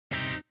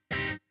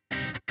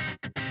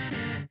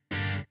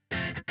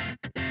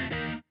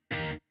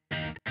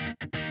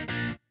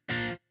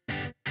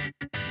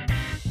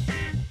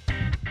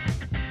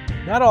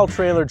Not all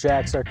trailer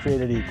jacks are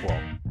created equal.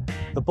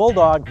 The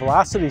Bulldog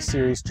Velocity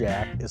Series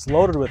jack is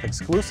loaded with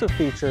exclusive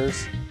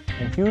features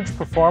and huge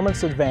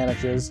performance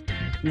advantages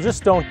you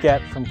just don't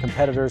get from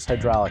competitors'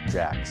 hydraulic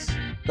jacks.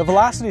 The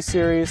Velocity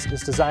Series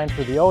is designed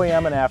for the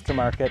OEM and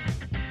aftermarket,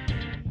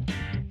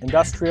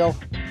 industrial,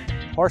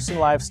 horse and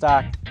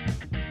livestock,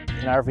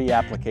 and RV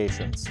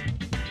applications.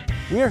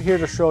 We are here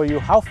to show you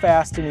how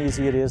fast and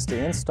easy it is to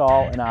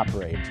install and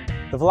operate.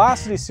 The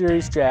Velocity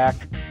Series jack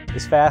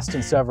is fast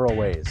in several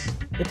ways.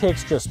 It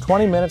takes just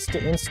 20 minutes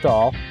to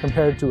install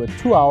compared to a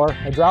 2-hour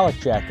hydraulic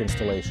jack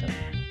installation.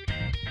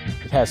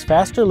 It has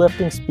faster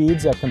lifting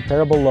speeds at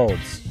comparable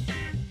loads.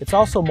 It's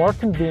also more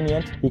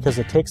convenient because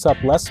it takes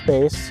up less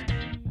space,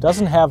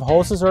 doesn't have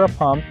hoses or a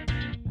pump,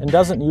 and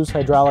doesn't use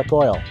hydraulic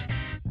oil.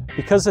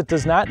 Because it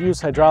does not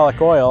use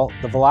hydraulic oil,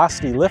 the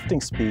Velocity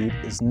lifting speed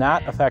is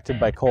not affected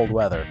by cold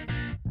weather.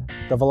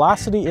 The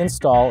Velocity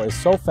install is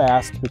so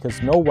fast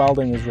because no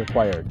welding is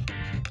required.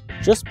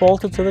 Just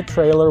bolt it to the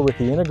trailer with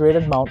the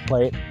integrated mount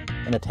plate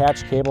and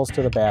attach cables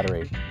to the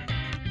battery.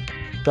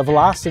 The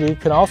Velocity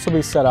can also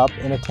be set up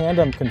in a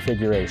tandem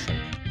configuration.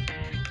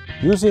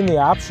 Using the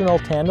optional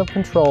tandem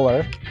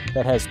controller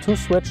that has 2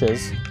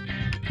 switches,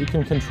 you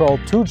can control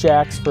 2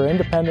 jacks for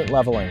independent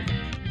leveling.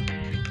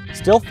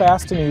 Still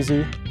fast and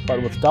easy,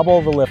 but with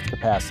double the lift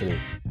capacity.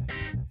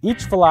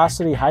 Each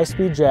Velocity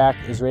high-speed jack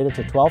is rated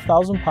to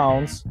 12,000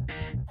 pounds,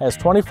 has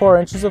 24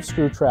 inches of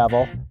screw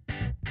travel,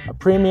 a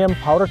premium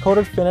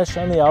powder-coated finish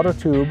on the outer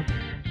tube,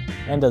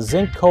 and a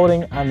zinc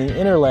coating on the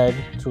inner leg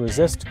to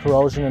resist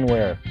corrosion and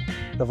wear.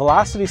 The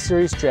Velocity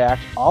Series jack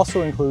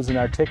also includes an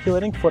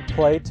articulating foot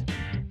plate,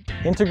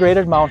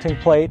 integrated mounting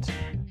plate,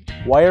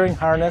 wiring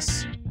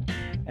harness,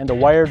 and a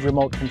wired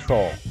remote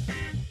control.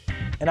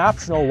 An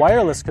optional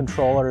wireless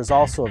controller is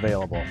also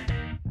available.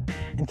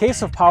 In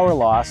case of power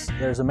loss,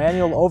 there's a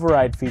manual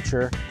override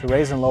feature to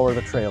raise and lower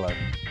the trailer.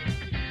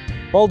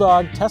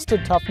 Bulldog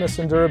tested toughness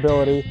and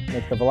durability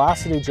make the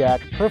Velocity jack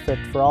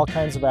perfect for all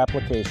kinds of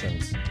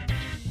applications.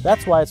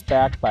 That's why it's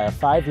backed by a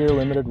 5-year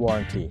limited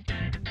warranty.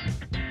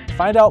 To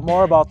find out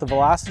more about the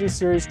Velocity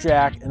Series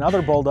jack and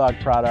other Bulldog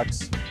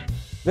products,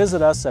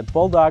 visit us at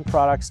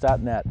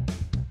bulldogproducts.net.